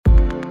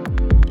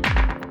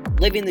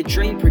Living the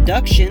Dream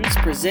Productions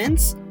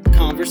presents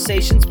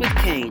Conversations with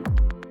Kane.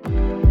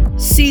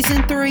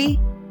 Season 3,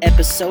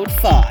 Episode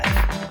 5.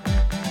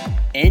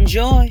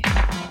 Enjoy!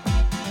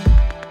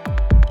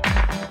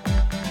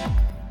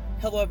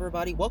 Hello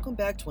everybody, welcome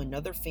back to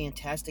another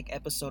fantastic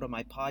episode of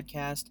my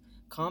podcast,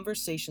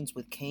 Conversations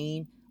with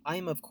Kane. I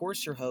am of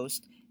course your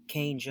host,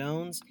 Kane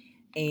Jones,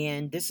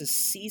 and this is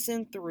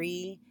Season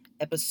 3,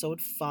 Episode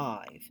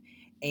 5.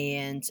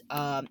 And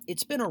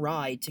it's been a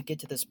ride to get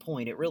to this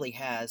point. It really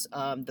has.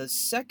 The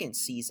second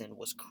season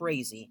was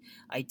crazy.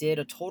 I did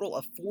a total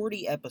of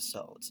 40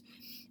 episodes.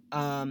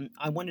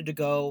 I wanted to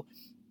go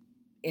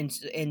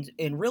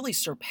and really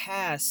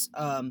surpass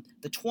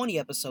the 20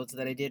 episodes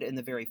that I did in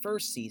the very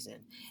first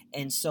season.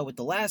 And so with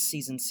the last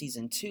season,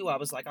 Season 2, I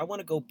was like, I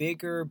want to go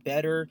bigger,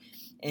 better.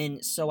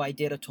 And so I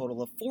did a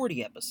total of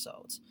 40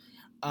 episodes,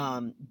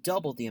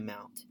 double the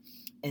amount.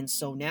 And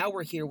so now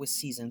we're here with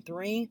Season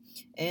 3,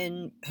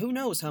 and who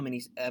knows how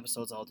many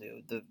episodes I'll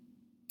do. The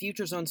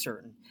future's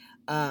uncertain.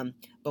 But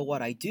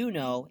what I do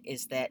know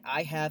is that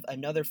I have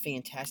another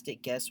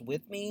fantastic guest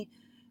with me.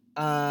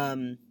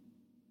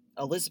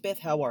 Elizabeth,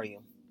 how are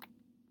you?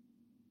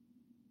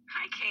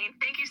 Hi, Kane.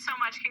 Thank you so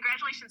much.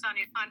 Congratulations on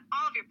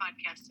all of your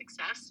podcast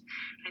success.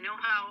 I know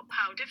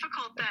how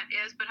difficult that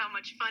is, but how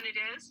much fun it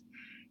is.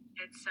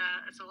 It's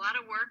a lot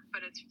of work,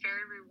 but it's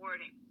very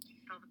rewarding.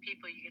 All the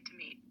people you get to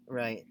meet.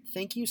 Right.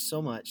 Thank you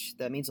so much.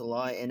 That means a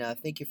lot, and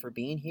thank you for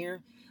being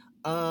here.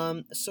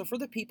 So for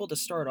the people to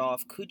start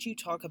off, could you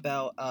talk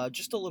about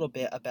just a little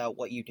bit about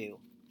what you do?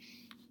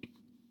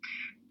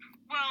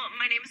 Well,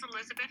 my name is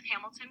Elizabeth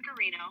Hamilton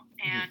Garino,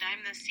 and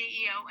I'm the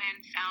CEO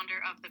and founder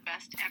of the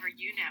Best Ever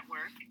You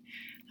Network.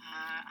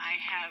 I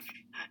have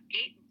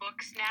 8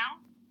 books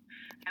now.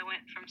 I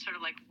went from sort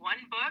of like 1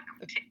 book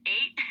to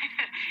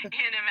 8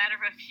 in a matter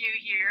of a few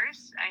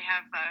years. I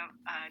have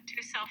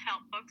 2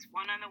 self-help books,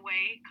 one on the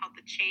way called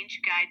The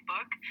Change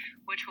Guidebook,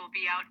 which will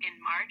be out in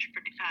March,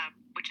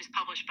 which is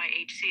published by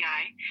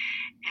HCI.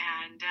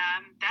 And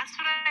that's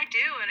what I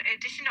do. In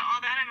addition to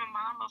all that, I'm a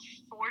mom of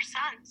 4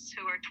 sons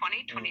who are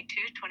 20, 22,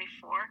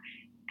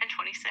 24, and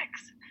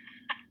 26.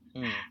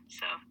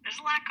 So there's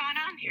a lot going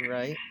on here.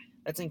 Right.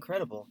 That's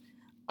incredible.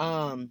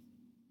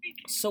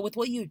 So with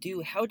what you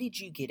do, how did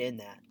you get in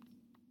that?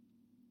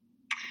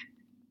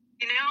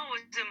 You know,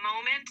 it was a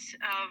moment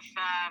of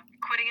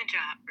quitting a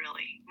job,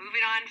 really.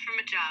 Moving on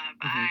from a job.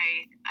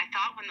 I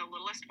thought when the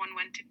littlest one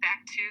went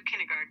back to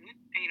kindergarten,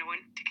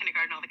 went to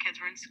kindergarten, all the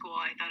kids were in school,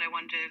 I thought I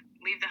wanted to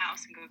leave the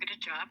house and go get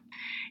a job.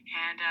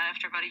 And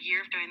after about a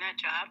year of doing that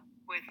job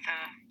with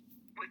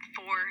 4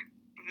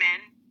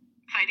 men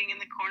fighting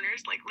in the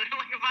corners, like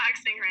literally like a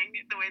boxing ring,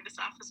 the way this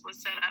office was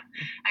set up,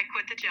 I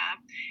quit the job,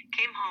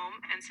 came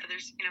home, and said,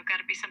 there's got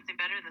to be something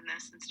better than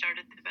this, and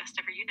started the Best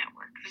Ever You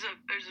Network. There's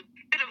a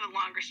bit of a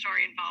longer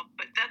story involved,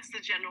 but that's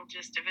the general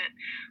gist of it.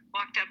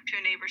 Walked up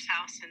to a neighbor's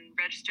house and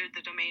registered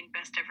the domain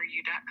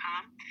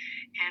besteveryou.com,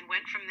 and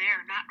went from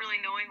there, not really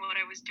knowing what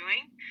I was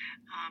doing,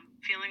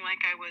 feeling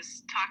like I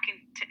was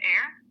talking to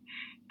air.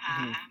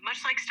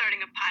 Much like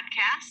starting a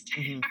podcast,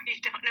 where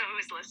you don't know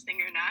who's listening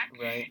or not.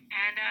 Right.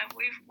 And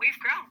we've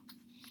grown.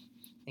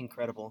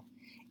 Incredible.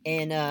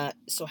 And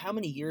so how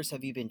many years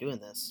have you been doing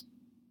this?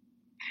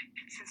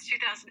 Since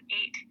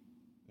 2008.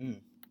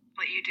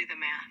 Let you do the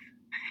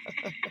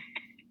math.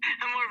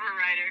 I'm more of a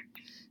writer.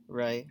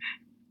 Right.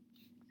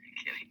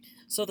 Kidding.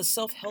 So the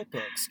self-help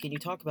books, can you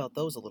talk about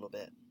those a little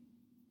bit?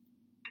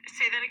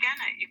 Say that again.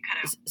 You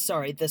cut out.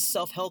 Sorry, the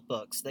self-help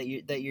books that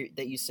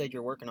you said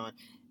you're working on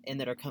and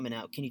that are coming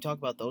out. Can you talk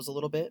about those a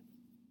little bit?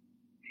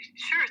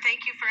 Sure.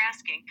 Thank you for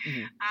asking.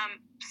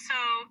 So,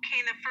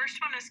 Kane, the first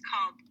one is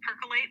called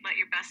Percolate, Let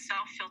Your Best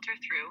Self Filter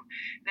Through.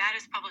 That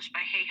is published by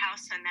Hay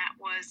House, and that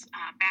was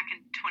back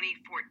in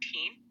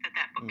 2014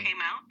 that book came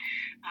out.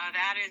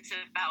 That is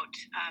about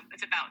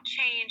it's about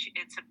change.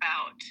 It's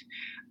about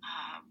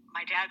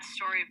my dad's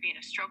story of being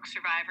a stroke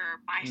survivor,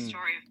 my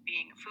story of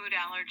being a food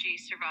allergy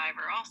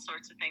survivor. All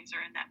sorts of things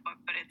are in that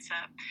book, but it's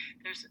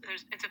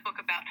a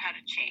book about how to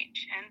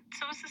change. And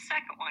so is the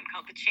second one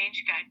called The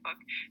Change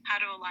Guidebook: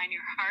 How to Align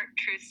Your Heart,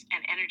 Truths,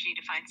 and Energy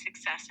to Find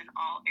Success in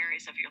All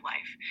Areas of Your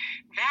Life.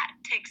 That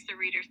takes the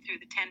reader through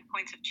the 10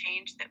 points of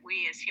change that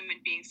we as human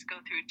beings go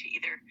through to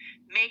either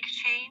make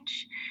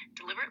change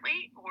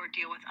deliberately or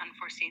deal with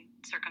unforeseen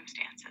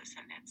circumstances.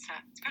 And it's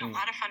been a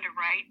lot of fun to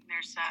write. And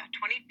there's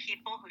 20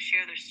 people who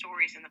share their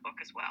stories in the book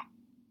as well.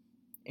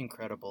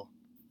 Incredible.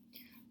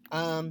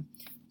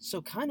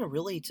 So kind of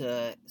really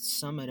to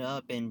sum it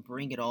up and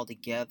bring it all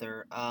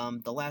together,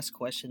 the last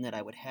question that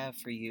I would have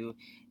for you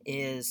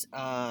is,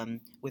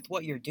 with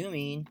what you're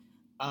doing,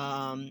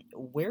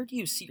 where do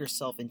you see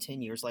yourself in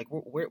 10 years? Like,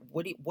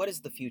 what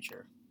does the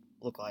future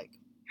look like?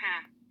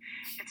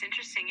 It's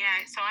interesting,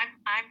 yeah. So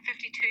I'm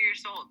 52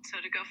 years old. So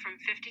to go from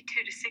 52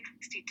 to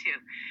 62,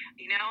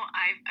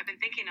 I've been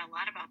thinking a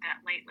lot about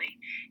that lately,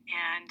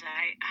 and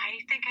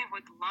I think I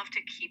would love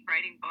to keep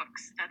writing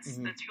books. That's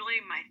really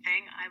my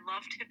thing. I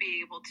love to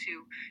be able to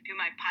do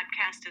my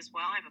podcast as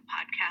well. I have a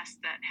podcast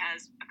that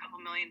has a couple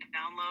million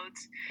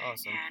downloads,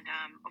 Awesome. And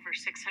over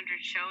 600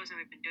 shows, and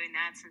we've been doing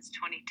that since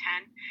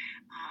 2010.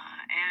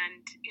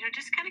 And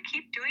just kind of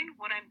keep doing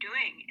what I'm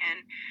doing, and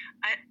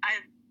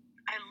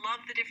I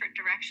love the different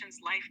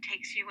directions life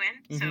takes you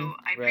in. So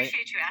I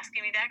appreciate you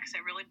asking me that, because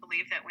I really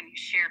believe that when you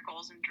share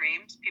goals and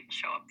dreams, people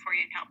show up for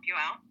you and help you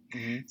out.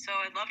 So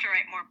I'd love to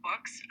write more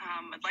books.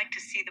 I'd like to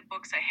see the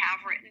books I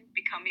have written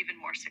become even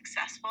more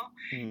successful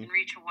and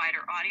reach a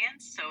wider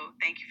audience. So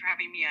thank you for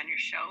having me on your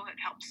show. It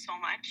helps so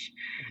much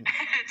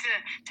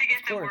to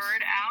get the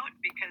word out,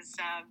 because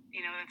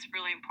that's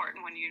really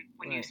important when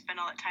you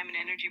spend all that time and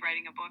energy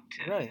writing a book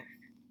to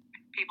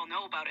people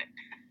know about it.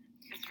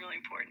 It's really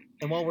important.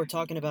 And while we're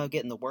talking about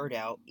getting the word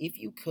out, if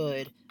you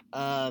could,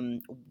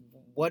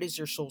 what is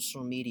your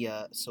social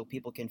media so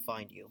people can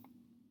find you?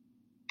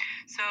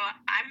 So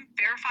I'm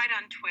verified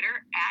on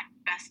Twitter at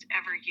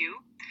BestEverYou.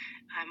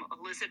 I'm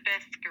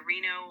Elizabeth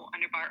Garino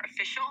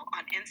 _official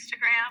on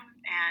Instagram,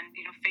 and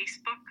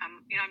Facebook.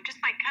 I'm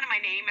just my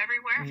name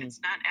everywhere. If it's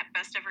not at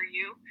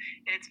BestEverYou,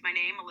 it's my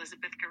name,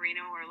 Elizabeth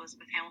Garino or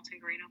Elizabeth Hamilton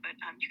Garino. But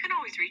you can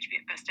always reach me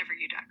at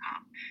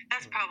BestEverYou.com.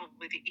 That's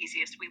probably the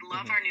easiest. We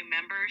love our new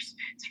members.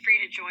 It's free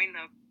to join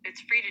our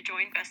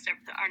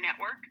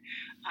network,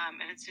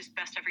 and it's just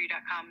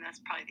BestEverYou.com. And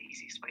that's probably the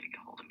easiest way to get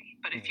hold of me.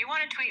 But if you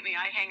want to tweet me,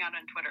 I hang out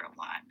on Twitter a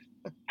lot.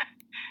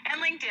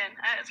 And LinkedIn,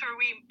 that's where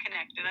we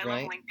connected. I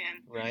love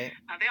LinkedIn. Right.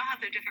 They all have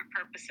their different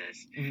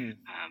purposes.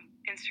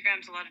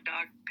 Instagram's a lot of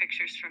dog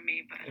pictures from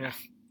me, but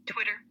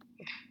Twitter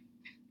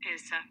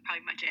is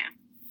probably my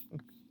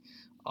jam.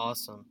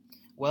 Awesome.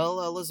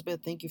 Well,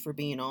 Elizabeth, thank you for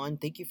being on.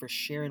 Thank you for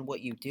sharing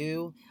what you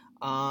do.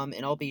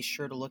 And I'll be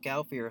sure to look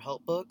out for your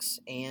help books.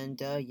 And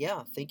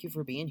thank you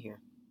for being here.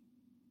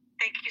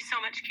 Thank you so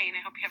much, Kane.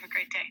 I hope you have a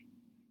great day.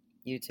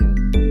 You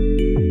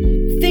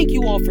too. Thank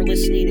you all for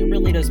listening. It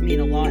really does mean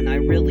a lot, and I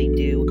really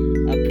do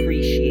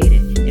appreciate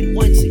it. And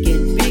once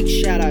again, big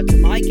shout out to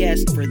my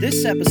guest for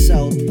this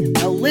episode,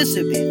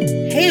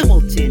 Elizabeth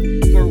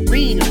Hamilton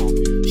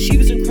Garino. She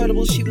was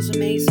incredible. She was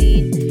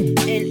amazing.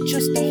 And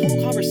just the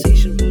whole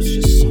conversation was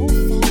just so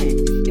fun.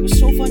 It was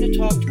so fun to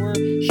talk to her.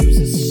 She was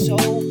just so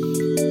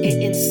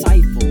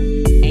insightful.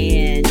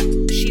 And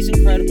she's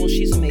incredible.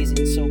 She's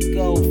amazing. So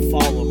go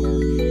follow her.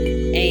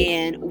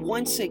 And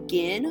once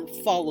again,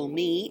 follow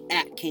me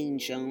at Kane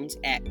Jones,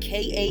 at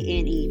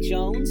Kane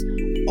Jones.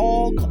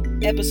 All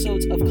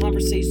episodes of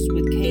Conversations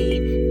with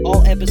Kane,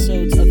 all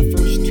episodes of the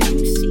first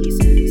 2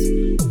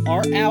 seasons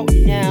are out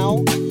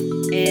now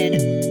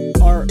and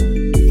are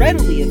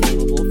readily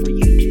available for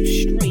you to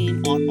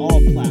stream on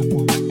all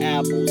platforms,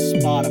 Apple,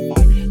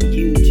 Spotify,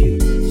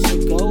 YouTube. So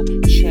go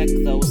check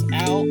those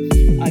out.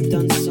 I've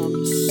done some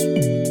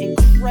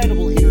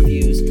incredible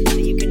interviews that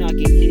you cannot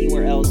get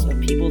anywhere else of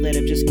people that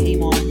have just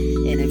came on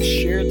and have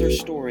shared their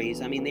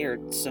stories. I mean,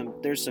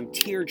 there's some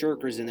tear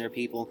jerkers in there,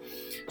 people.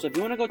 So if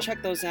you want to go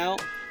check those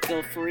out,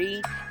 feel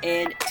free.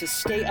 And to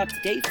stay up to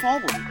date, follow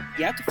me.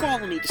 You have to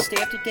follow me to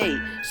stay up to date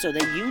so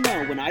that you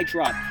know when I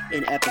drop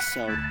an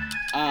episode.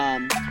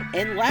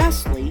 And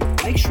lastly,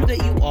 make sure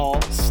that you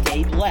all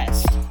stay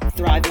blessed,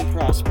 thrive, and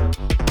prosper.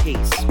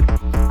 Peace.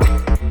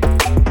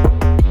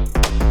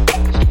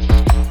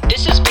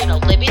 This has been a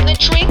Living the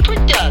Dream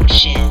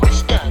production.